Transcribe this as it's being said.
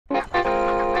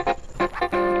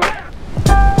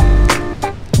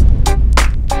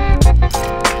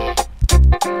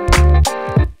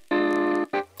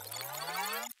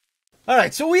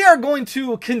right, so we are going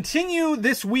to continue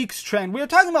this week's trend. We are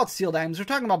talking about sealed items. We're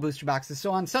talking about booster boxes.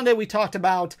 So on Sunday, we talked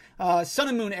about Sun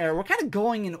and Moon era. We're kind of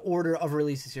going in order of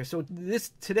releases here. So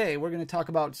today, we're going to talk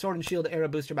about Sword and Shield era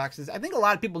booster boxes. I think a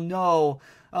lot of people know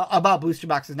about booster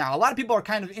boxes now. A lot of people are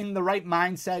kind of in the right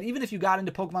mindset, even if you got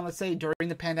into Pokemon, let's say, during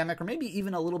the pandemic, or maybe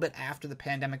even a little bit after the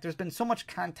pandemic. There's been so much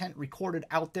content recorded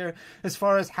out there as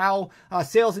far as how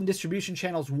sales and distribution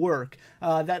channels work,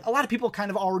 that a lot of people kind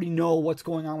of already know what's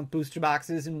going on with booster boxes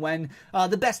and when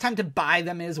the best time to buy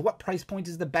them is, what price point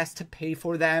is the best to pay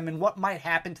for them, and what might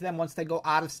happen to them once they go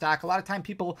out of stock. A lot of time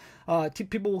people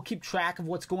will keep track of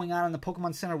what's going on the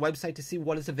Pokemon Center website to see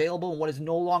what is available and what is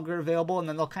no longer available, and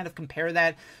then they'll kind of compare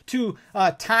that to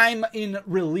time in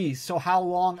release. So how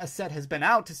long a set has been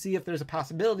out to see if there's a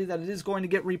possibility that it is going to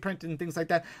get reprinted and things like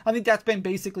that. I think that's been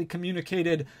basically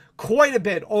communicated quite a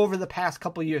bit over the past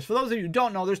couple of years. For those of you who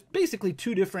don't know, there's basically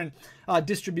two different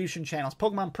distribution channels.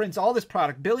 Pokemon prints all this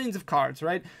product, billions of cards,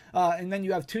 right? And then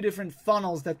you have two different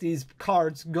funnels that these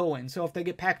cards go in. So if they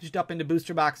get packaged up into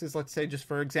booster boxes, let's say, just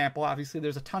for example, obviously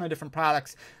there's a ton of different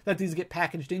products that these get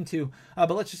packaged into. But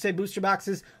let's just say booster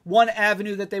boxes, one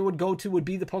avenue that they would go to would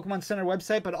be the Pokemon Center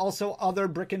website, but also other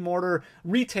brick and mortar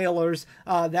retailers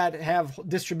that have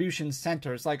distribution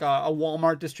centers, like a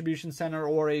Walmart distribution center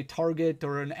or a Target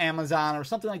or an Amazon or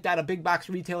something like that, a big box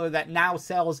retailer that now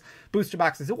sells booster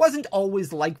boxes. It wasn't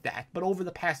always like that, but over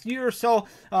the past year or so,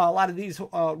 a lot of these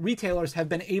retailers have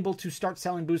been able to start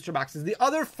selling booster boxes. The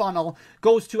other funnel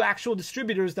goes to actual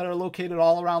distributors that are located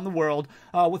all around the world,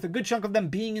 with a good chunk of them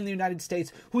being in the United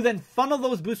States, who then funnel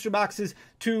those booster boxes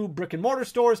to brick and mortar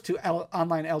stores, to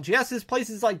online LGSs,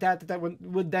 places like that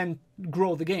would then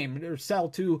grow the game or sell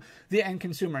to the end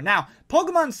consumer. Now,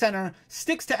 Pokemon Center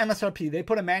sticks to MSRP. They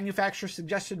put a manufacturer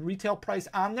suggested retail price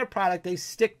on their product. They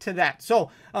stick to that. So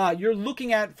you're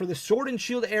looking at, for the Sword and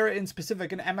Shield era in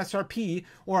specific, an MSRP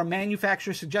or a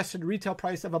manufacturer suggested retail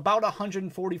price of about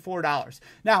 $144.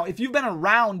 Now, if you've been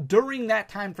around during that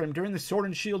time frame, during the Sword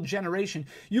and Shield generation,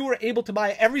 you were able to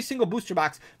buy every single booster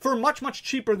box for much, much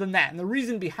cheaper than that. And the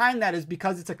reason behind that is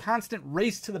because it's a constant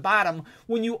race to the bottom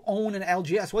when you own an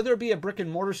LGS, whether it be a brick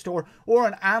and mortar store or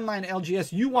an online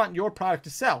LGS. You want your product to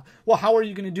sell. Well, how are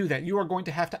you going to do that? You are going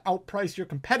to have to outprice your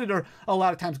competitor a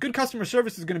lot of times. Good customer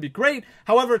service is going to be great.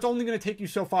 However, it's only going to take you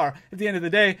so far. At the end of the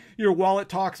day, your wallet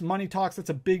talks, money talks. That's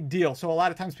a big deal. So a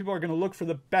lot of times people are going to look for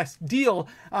the best deal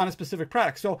on a specific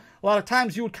product. So a lot of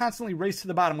times you would constantly race to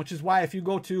the bottom, which is why if you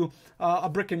go to a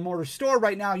brick and mortar store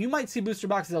right now, you might see booster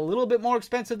boxes a little bit more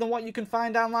expensive than what you can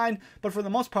find online. But for the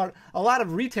most part, a lot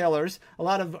of retailers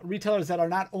that are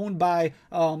not owned by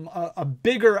a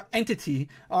bigger entity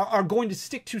are going to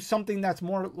stick to something that's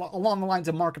more along the lines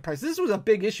of market price. This was a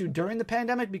big issue during the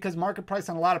pandemic because market price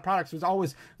on a lot of products was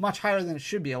always much higher than it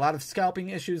should be. A lot of scalping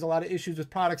issues, a lot of issues with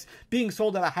products being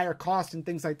sold at a higher cost and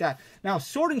things like that. Now,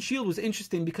 Sword and Shield was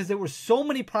interesting because there were so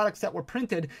many products that were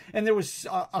printed, and there was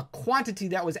a quantity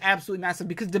that was absolutely massive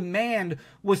because demand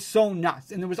was so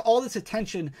nuts, and there was all this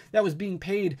attention that was being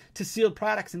paid to sealed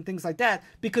products and things like that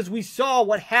because we saw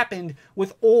what happened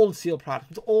with old sealed products,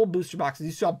 with old booster boxes.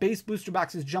 You saw base booster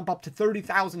boxes jump up to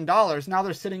 $30,000. Now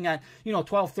they're sitting at,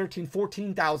 $12,000,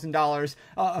 $13,000, $14,000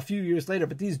 a few years later,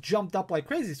 but these jumped up like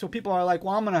crazy. So people are like,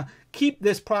 well, I'm going to keep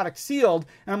this product sealed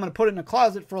and I'm going to put it in a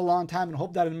closet for a long time and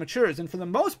hope that it matures. And for the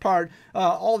most part,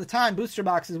 all the time, booster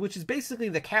boxes, which is basically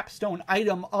the capstone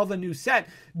item of a new set,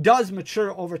 does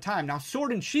mature over time. Now,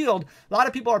 Sword and Shield, a lot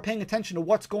of people are paying attention to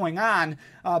what's going on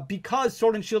because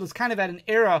Sword and Shield is kind of at an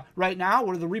era right now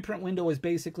where the reprint window is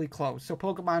basically closed. So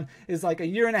Pokemon is like a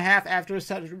year and a half after a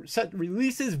set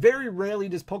releases. Very rarely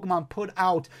does Pokemon put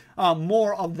out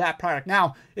more of that product.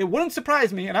 Now, it wouldn't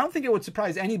surprise me, and I don't think it would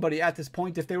surprise anybody at this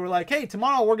point if they were like, hey,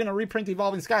 tomorrow we're going to reprint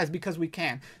Evolving Skies because we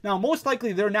can. Now, most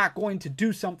likely they're not going to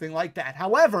do something like that.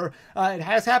 However, it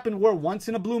has happened where once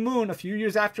in a blue moon, a few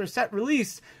years after a set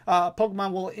release,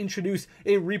 Pokemon will introduce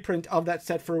a reprint of that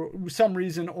set for some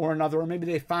reason or another, or maybe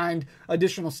they find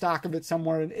additional stock of it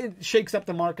somewhere and it shakes up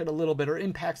the market a little bit or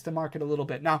impacts the market a little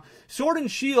bit. Now, Sword and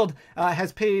Shield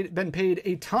has been paid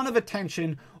a ton of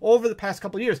attention over the past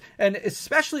couple of years, and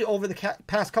especially over the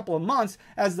past couple of months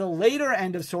as the later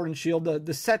end of Sword and Shield,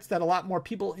 the sets that a lot more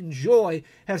people enjoy,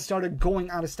 have started going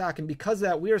out of stock. And because of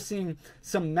that, we are seeing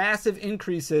some massive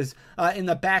increases in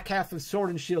the back half of Sword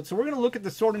and Shield. So we're going to look at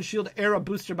the Sword and Shield era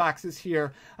booster boxes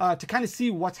here to kind of see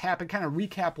what's happened, kind of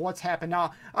recap what's happened.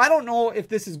 Now, I don't know if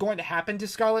this is going to happen to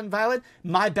Scarlet Scarlet and Violet?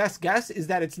 My best guess is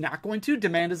that it's not going to.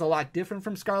 Demand is a lot different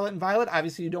from Scarlet and Violet.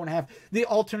 Obviously, you don't have the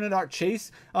alternate art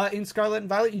chase in Scarlet and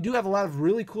Violet. You do have a lot of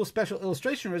really cool special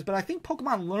illustration rares, but I think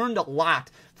Pokemon learned a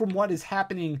lot from what is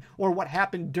happening or what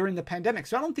happened during the pandemic.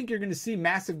 So I don't think you're going to see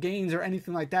massive gains or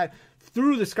anything like that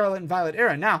through the Scarlet and Violet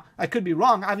era. Now, I could be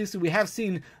wrong. Obviously, we have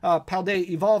seen Paldea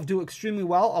Evolve do extremely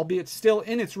well, albeit still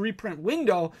in its reprint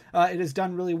window. It has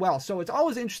done really well. So it's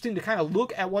always interesting to kind of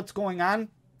look at what's going on.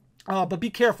 But be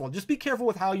careful. Just be careful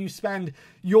with how you spend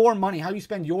your money, how you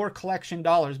spend your collection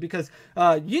dollars, because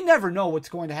you never know what's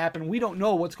going to happen. We don't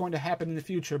know what's going to happen in the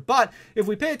future. But if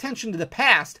we pay attention to the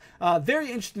past,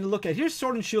 very interesting to look at. Here's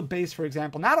Sword and Shield base, for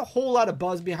example. Not a whole lot of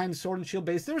buzz behind the Sword and Shield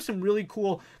base. There were some really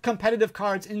cool competitive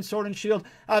cards in Sword and Shield.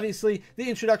 Obviously, the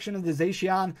introduction of the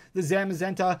Zacian, the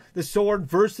Zamazenta, the Sword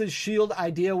versus Shield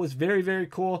idea was very, very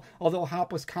cool, although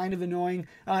Hop was kind of annoying.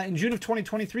 In June of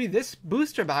 2023, this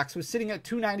booster box was sitting at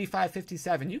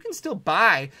 $295.57. You can still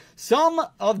buy some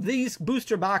of these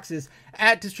booster boxes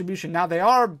at distribution. Now, they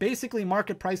are basically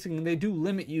market pricing, and they do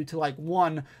limit you to like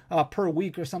one per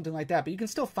week or something like that, but you can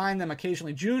still find them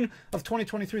occasionally. June of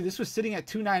 2023, this was sitting at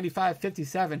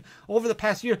 $295.57. Over the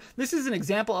past year, this is an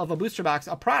example of a booster box,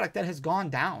 a product that has gone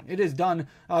down. It has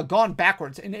gone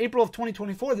backwards. In April of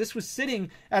 2024, this was sitting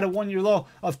at a one-year low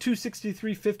of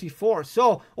 $263.54.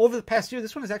 So over the past year,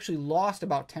 this one has actually lost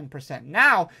about 10%.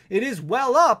 Now, it is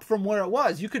well up from where it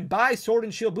was. You could buy Sword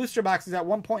and Shield booster boxes at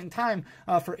one point in time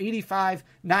for $85,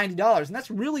 $90. And that's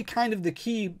really kind of the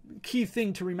key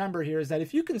thing to remember here, is that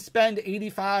if you can spend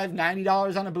 $85,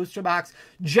 $90 on a booster box,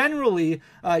 generally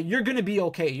you're going to be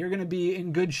okay. You're going to be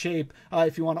in good shape.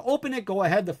 If you want to open it, go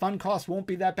ahead. The fun cost won't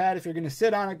be that bad. If you're going to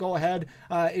sit on it, go ahead.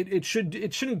 It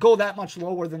shouldn't go that much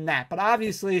lower than that. But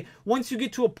obviously, once you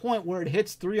get to a point where it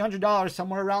hits $300,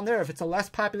 somewhere around there, if it's a less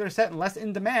popular set and less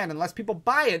in demand and less people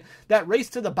buy it, that race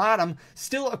to the bottom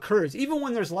still occurs, even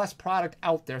when there's less product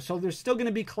out there. So there's still going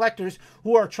to be collectors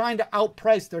who are trying to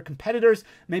outprice their competitors.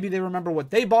 Maybe they remember what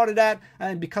they bought it at,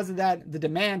 and because of that, the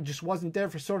demand just wasn't there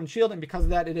for Sword and Shield, and because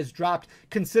of that, it has dropped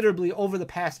considerably over the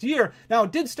past year. Now,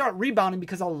 it did start rebounding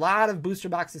because a lot of booster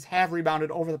boxes have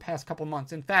rebounded over the past couple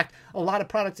months. In fact, a lot of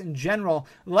products in general.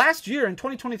 Last year, in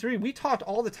 2023, we talked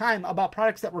all the time about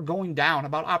products that were going down,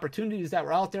 about opportunities that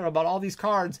were out there, about all these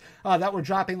cards that were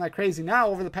dropping like crazy. Now,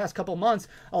 over the past couple months,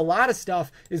 a lot of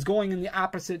stuff is going in the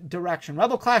opposite direction.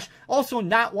 Rebel Clash, also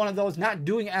not one of those, not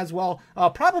doing as well.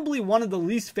 Probably one of the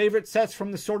least favorite sets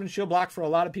from the Sword and Shield block for a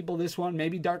lot of people. This one,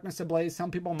 maybe Darkness Ablaze.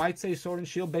 Some people might say Sword and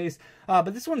Shield base.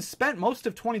 But this one spent most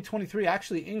of 2023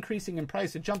 actually increasing in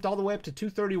price. It jumped all the way up to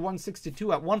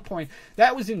 $231.62 at one point.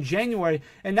 That was in January.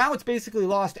 And now it's basically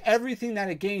lost everything that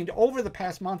it gained over the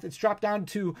past month. It's dropped down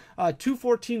to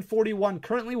 $214.41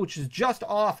 currently, which is just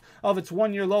off of its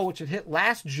one-year low, which it hit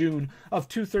last June of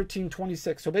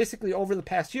 $213.26. So basically, over the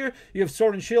past year, you have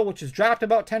Sword and Shield, which has dropped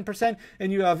about 10%,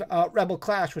 and you have Rebel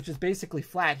Clash, which is basically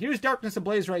flat. Here's Darkness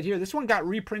Ablaze right here. This one got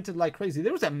reprinted like crazy.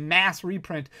 There was a mass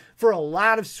reprint for a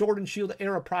lot of Sword and Shield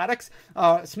era products.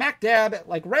 Smack dab,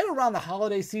 like right around the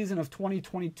holiday season of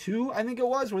 2022, I think it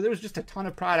was, where there was just a ton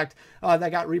of product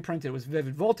that got reprinted. It was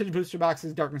Vivid Voltage booster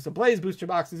boxes, Darkness Ablaze booster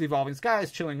boxes, Evolving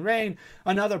Skies, Chilling Rain,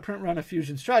 another print run of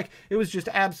Fusion Strike. It was just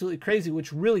absolutely crazy,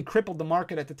 which really crippled the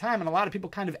market at the time, and a lot of people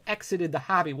kind of exited the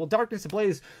hobby. Well, Darkness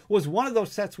Ablaze was one of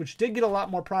those sets which did get a lot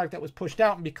more product that was pushed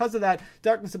out, and because of that,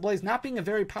 Darkness Ablaze not being a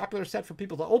very popular set for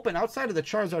people to open outside of the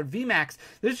Charizard VMAX,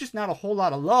 there's just not a whole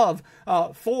lot of love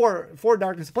for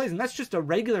Darkness Ablaze, and that's just a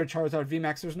regular Charizard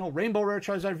VMAX. There's no Rainbow Rare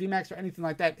Charizard VMAX or anything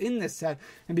like that in this set,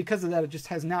 and because of that, it just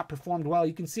has not performed well.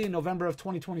 You can see in November of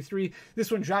 2023,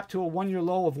 this one dropped to a one-year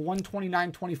low of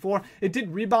 $129.24. It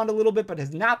did rebound a little bit, but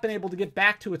has not been able to get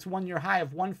back to its one-year high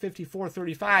of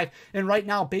 $154.35, and right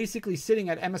now basically sitting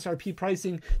at MSRP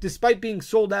pricing, despite being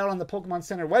sold out on the Pokemon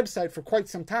Center website for quite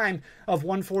some time, of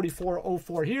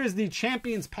 $144.04. Here's the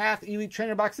Champions Path Elite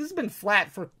Trainer Box. This has been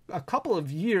flat for a couple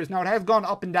of years now. It has gone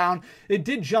up and down. It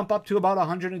did jump up to about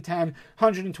 110,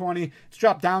 120. It's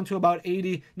dropped down to about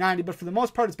 80, 90, but for the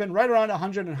most part, it's been right around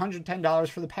 $100 and $110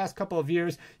 for the past couple of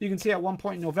years. You can see at one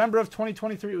point in November of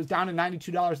 2023, it was down to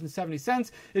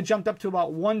 $92.70. It jumped up to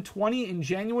about $120 in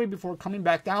January before coming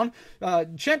back down.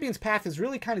 Champions Path is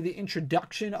really kind of the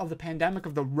introduction of the pandemic,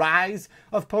 of the rise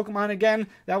of Pokemon again.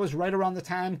 That was right around the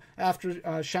time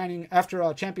after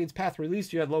Champions Path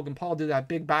released. You had Logan Paul do that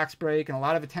big box break and a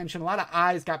lot of attention attention. A lot of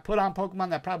eyes got put on Pokemon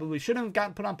that probably shouldn't have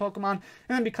gotten put on Pokemon. And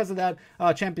then because of that,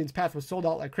 Champion's Path was sold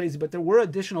out like crazy. But there were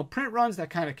additional print runs that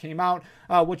kind of came out,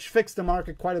 which fixed the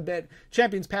market quite a bit.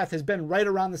 Champion's Path has been right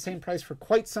around the same price for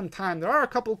quite some time. There are a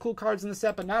couple of cool cards in the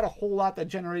set, but not a whole lot that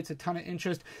generates a ton of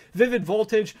interest. Vivid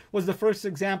Voltage was the first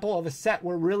example of a set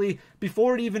where really,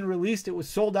 before it even released, it was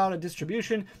sold out at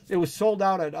distribution. It was sold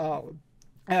out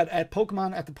at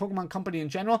Pokemon, at the Pokemon company in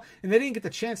general, and they didn't get the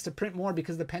chance to print more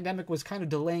because the pandemic was kind of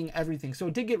delaying everything. So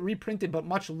it did get reprinted, but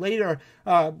much later,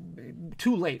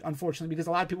 too late, unfortunately, because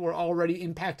a lot of people were already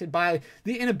impacted by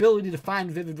the inability to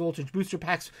find Vivid Voltage. Booster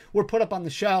packs were put up on the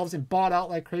shelves and bought out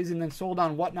like crazy and then sold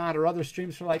on Whatnot or other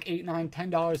streams for like $8, $9,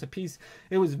 $10 a piece.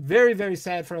 It was very, very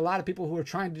sad for a lot of people who were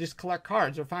trying to just collect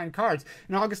cards or find cards.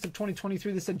 In August of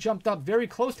 2023, this had jumped up very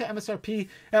close to MSRP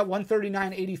at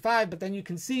 $139.85, but then you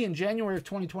can see in January of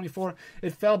 2024,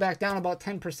 it fell back down about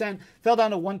 10%, fell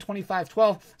down to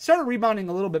 $125.12, started rebounding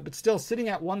a little bit, but still sitting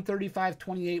at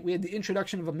 $135.28. We had the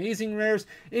introduction of Amazing Rares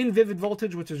in Vivid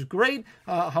Voltage, which is great.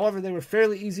 However, they were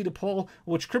fairly easy to pull,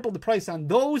 which crippled the price on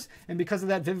those, and because of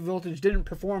that, Vivid Voltage didn't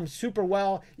perform super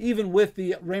well, even with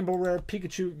the Rainbow Rare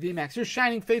Pikachu VMAX. Here's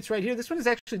Shining Fates right here. This one has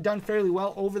actually done fairly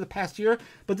well over the past year,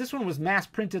 but this one was mass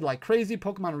printed like crazy.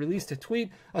 Pokemon released a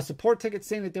tweet, a support ticket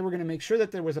saying that they were going to make sure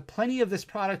that there was plenty of this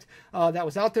product that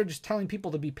was out there, just telling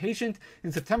people to be patient.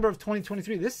 In September of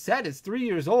 2023, this set is 3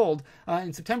 years old.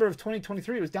 In September of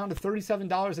 2023, it was down to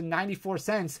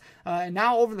 $37.94. And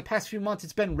now over the past few months,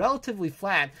 it's been relatively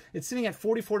flat. It's sitting at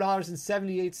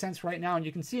 $44.78 right now. And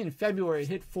you can see in February, it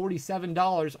hit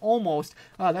 $47 almost.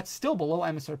 That's still below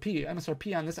MSRP.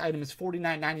 MSRP on this item is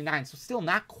 $49.99. So still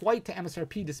not quite to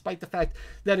MSRP, despite the fact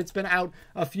that it's been out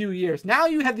a few years. Now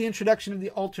you have the introduction of the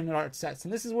alternate art sets.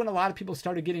 And this is when a lot of people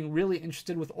started getting really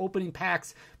interested with opening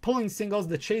packs, pulling singles,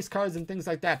 the chase cards, and things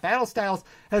like that. Battle Styles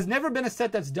has never been a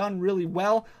set that's done really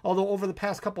well, although over the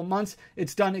past couple months,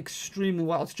 it's done extremely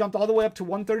well. It's jumped all the way up to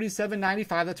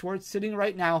 $137.95. That's where it's sitting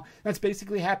right now. That's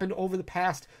basically happened over the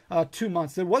past 2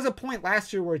 months. There was a point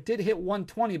last year where it did hit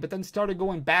 $120, but then started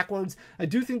going backwards. I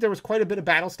do think there was quite a bit of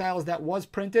Battle Styles that was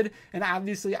printed, and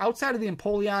obviously outside of the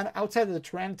Empoleon, outside of the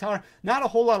Tyranitar, not a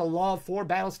whole lot of love for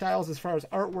Battle Styles as far as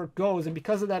artwork goes, and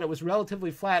because of that, it was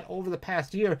relatively flat over the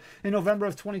past year. In November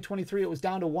of 2023, it was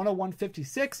down to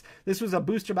 $101.56. This was a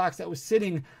booster box that was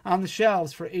sitting on the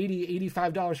shelves for $80,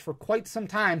 $85 for quite some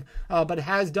time, but it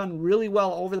has done really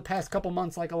well over the past couple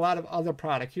months like a lot of other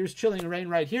product. Here's Chilling Rain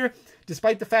right here.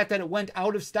 Despite the fact that it went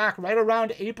out of stock right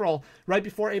around April, right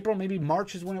before April, maybe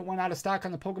March is when it went out of stock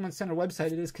on the Pokemon Center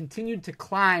website, it has continued to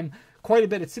climb quite a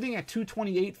bit. It's sitting at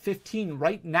 $228.15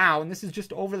 right now, and this is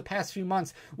just over the past few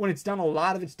months when it's done a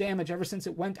lot of its damage ever since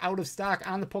it went out of stock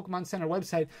on the Pokemon Center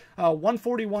website.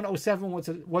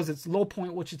 $141.07 was its low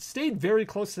point, which it stayed very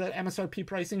close to that MSRP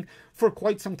pricing for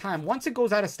quite some time. Once it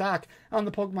goes out of stock on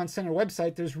the Pokemon Center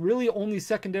website, there's really only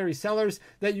secondary sellers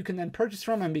that you can then purchase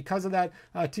from, and because of that,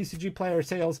 TCG player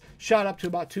sales shot up to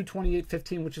about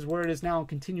 $228.15, which is where it is now, and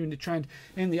continuing to trend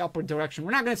in the upward direction. We're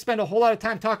not going to spend a whole lot of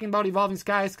time talking about Evolving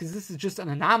Skies because this is just an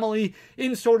anomaly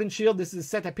in Sword and Shield. This is a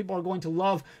set that people are going to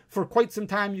love for quite some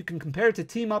time. You can compare it to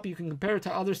Team Up. You can compare it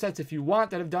to other sets if you want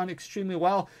that have done extremely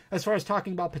well as far as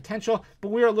talking about potential. But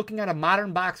we are looking at a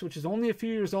modern box, which is only a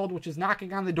few years old, which is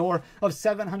knocking on the door of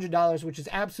 $700, which is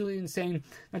absolutely insane.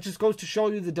 That just goes to show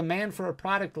you the demand for a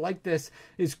product like this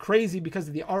is crazy because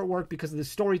of the artwork, because of the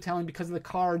storytelling, because of the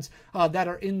cards that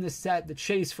are in this set, the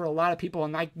chase for a lot of people.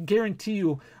 And I guarantee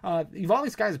you,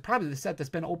 Evolving Skies is probably the set that's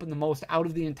been opened the most out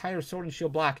of the entire Sword and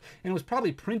Shield block, and it was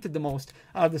probably printed the most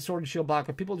out of the Sword and Shield block,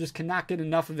 but people just cannot get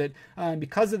enough of it. And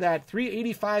because of that,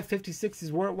 $385.56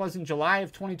 is where it was in July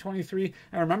of 2023.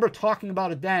 I remember talking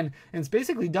about it then, and it's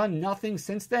basically done nothing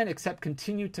since then except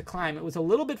continue to climb. It was a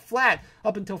little bit flat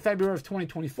up until February of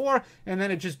 2024, and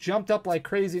then it just jumped up like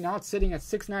crazy. Now it's sitting at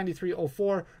 $693.04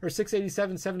 or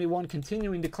 $687.71,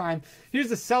 continuing to climb. Here's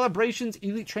the Celebrations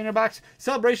Elite Trainer Box.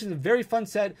 Celebrations is a very fun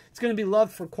set. It's going to be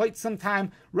loved for quite some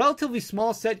time. Relatively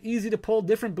small set, easy to pull,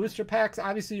 different booster packs.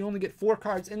 Obviously, you only get 4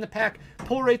 cards in the pack.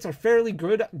 Pull rates are fairly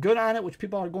good on it, which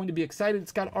people are going to be excited.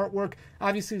 It's got artwork,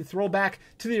 obviously the throwback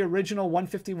to the original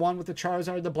 151 with the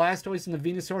Charizard, the Blastoise, and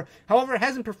the Venusaur. However, it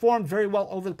hasn't performed very well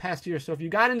over the past year. So if you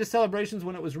got into Celebrations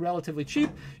when it was relatively cheap,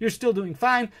 you're still doing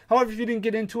fine. However, if you didn't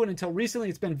get into it until recently,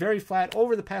 it's been very flat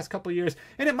over the past couple years,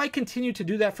 and it might continue to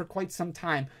do that for quite some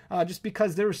time, just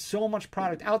because there was so much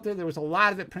product out there. There was a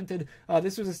lot of it printed.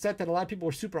 This was a set that a lot of people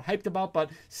were super hyped about, but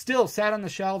still sat on the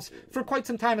shelves for quite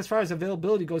some time as far as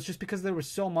availability goes, just because there was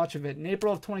so much of it. In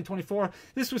April of 2024,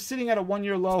 this was sitting at a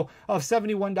one-year low of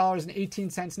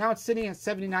 $71.18. Now it's sitting at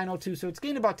 $79.02, so it's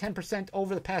gained about 10%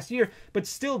 over the past year, but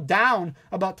still down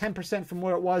about 10% from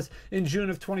where it was in June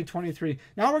of 2023.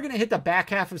 Now we're going to hit the back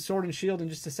half of Sword and Shield in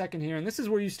just a second here, and this is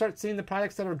where you start seeing the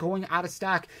products that are going out of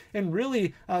stock and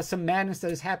really some madness that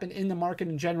has happened in the market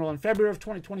in general. In February of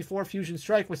 2024, Fusion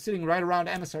Strike was sitting right around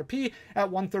MSRP at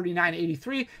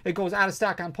 $139.83. It goes out of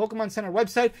stock on Pokemon Center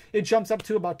website. It jumps up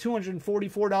to about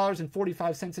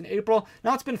 $244.45 in April.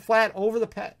 Now it's been flat over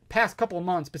the past couple of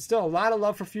months, but still a lot of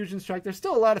love for Fusion Strike. There's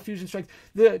still a lot of Fusion Strike.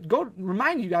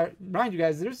 Remind you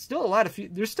guys, there's still a lot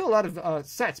of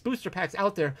sets, booster packs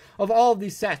out there of all of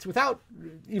these sets without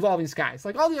Evolving Skies.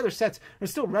 Like, all the other sets are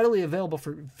still readily available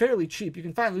for fairly cheap. You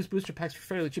can find loose booster packs for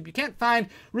fairly cheap. You can't find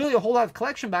really a whole lot of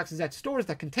collection boxes at stores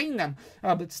that contain them,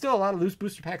 but still a lot of loose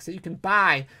booster packs that you can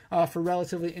buy for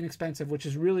relatively inexpensive, which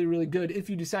is really, really good if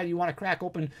you decide you want to crack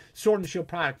open Sword and Shield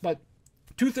product. But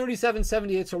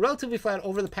 $237.78, so relatively flat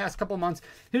over the past couple months.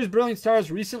 Here's Brilliant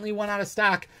Stars. Recently went out of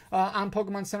stock on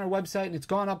Pokemon Center website, and it's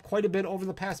gone up quite a bit over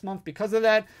the past month because of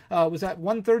that. Was at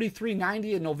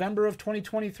 $133.90 in November of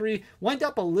 2023. Went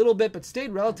up a little bit, but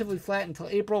stayed relatively flat until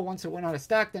April. Once it went out of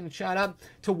stock, then it shot up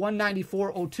to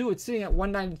 $194.02. It's sitting at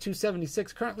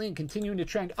 $192.76 currently and continuing to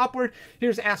trend upward.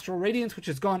 Here's Astral Radiance, which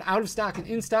has gone out of stock and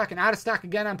in stock and out of stock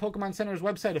again on Pokemon Center's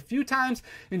website a few times.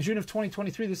 In June of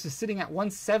 2023, this is sitting at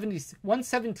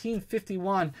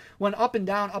 $117.51, went up and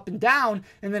down,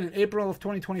 and then in April of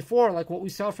 2024, like what we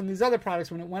saw from these other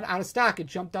products, when it went out of stock, it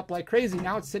jumped up like crazy.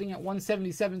 Now it's sitting at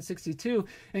 $177.62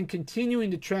 and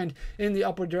continuing to trend in the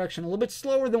upward direction. A little bit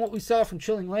slower than what we saw from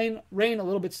Chilling Rain, a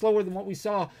little bit slower than what we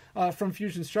saw from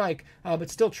Fusion Strike, but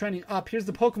still trending up. Here's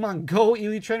the Pokemon Go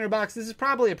Elite Trainer Box. This is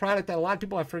probably a product that a lot of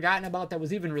people have forgotten about that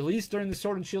was even released during the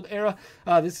Sword and Shield era.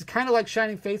 This is kind of like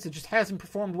Shining Fates. It just hasn't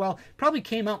performed well. Probably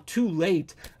came out too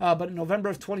late, but in November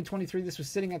of 2023, this was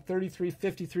sitting at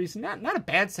 $33.53, so not a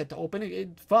bad set to open.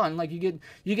 It's fun. Like, you get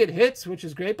hits, which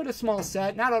is great, but a small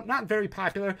set, not very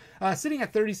popular. Sitting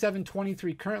at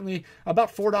 $37.23 currently,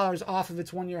 about $4 off of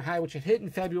its one-year high, which it hit in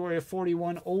February of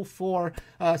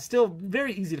 $41.04. Still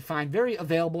very easy to find, very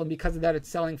available, and because of that, it's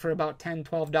selling for about $10,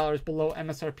 $12 below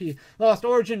MSRP. Lost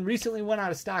Origin recently went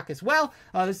out of stock as well.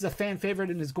 This is a fan favorite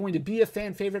and is going to be a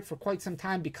fan favorite for quite some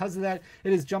time. Because of that,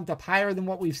 it has jumped up higher than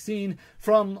what we've seen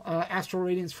from Astral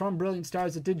Radiance, from Brilliant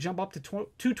Stars. It did jump up to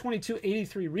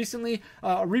 $222.83 recently.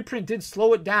 A reprint did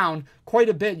slow it down quite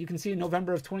a bit. You can see in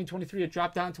November of 2023, it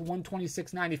dropped down to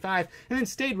 $126.95 and then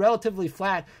stayed relatively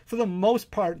flat for the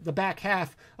most part the back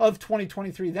half of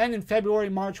 2023. Then in February,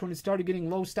 March, when it started getting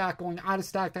low stock, going out of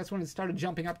stock, that's when it started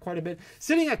jumping up quite a bit,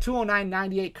 sitting at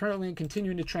 $209.98 currently and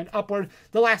continuing to trend upward.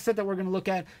 The last set that we're going to look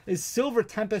at is Silver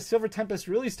Tempest. Silver Tempest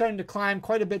really starting to climb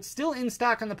quite a bit, still in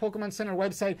stock on the Pokemon Center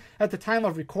website at the time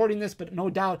of recording this, but no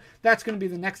doubt that's going to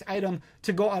be the next item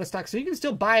to go out of stock. So you can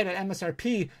still buy it at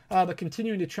MSRP, but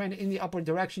continuing to trend in the upward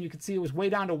direction. You can see it was way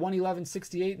down to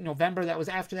 $111.68 in November. That was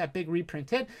after that big reprint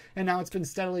hit, and now it's been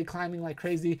steadily climbing like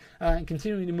crazy and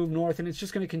continuing to move north, and it's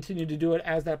just going to continue to do it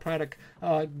as that product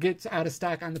gets out of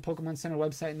stock on the Pokemon Center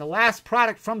website. And the last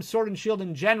product from Sword and Shield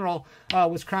in general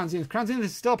was Crown Zenith. Crown Zenith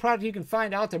is still a product you can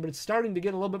find out there, but it's starting to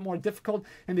get a little bit more difficult,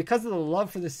 and because of the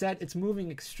love for the set, it's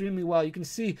moving extremely well. You can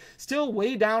see still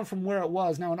way down from where it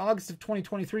was. Now in August of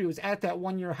 2023, it was at that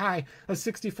one-year high of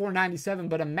 $64.97,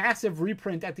 but a massive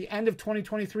reprint at the end of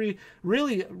 2023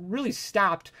 really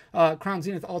stopped Crown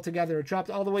Zenith altogether. It dropped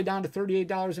all the way down to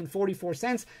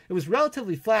 $38.44. It was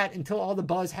relatively flat until all the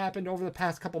buzz happened over the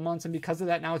past couple months, and because of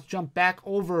that, now it's jumped back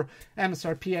over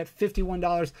MSRP at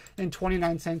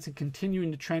 $51.29 and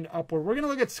continuing to trend upward. We're going to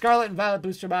look at Scarlet and Violet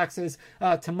booster boxes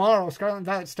tomorrow. Scarlet and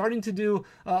Violet starting to do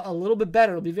a little bit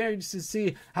better. It'll be very interesting to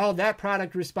see how that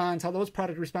product responds, how those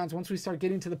product responds once we start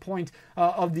getting to the point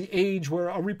of the age where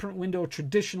a reprint window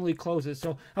traditionally closes.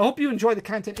 So I hope you enjoy the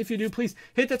content. If you do, please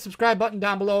hit that subscribe button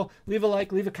down below, leave a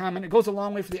like, leave a comment. It goes a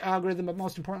long way for the algorithm, but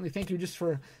most importantly, thank you just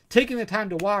for taking the time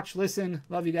to watch, listen.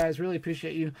 Love you guys. Really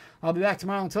appreciate you. I'll be back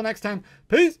tomorrow. Until next time,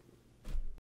 peace.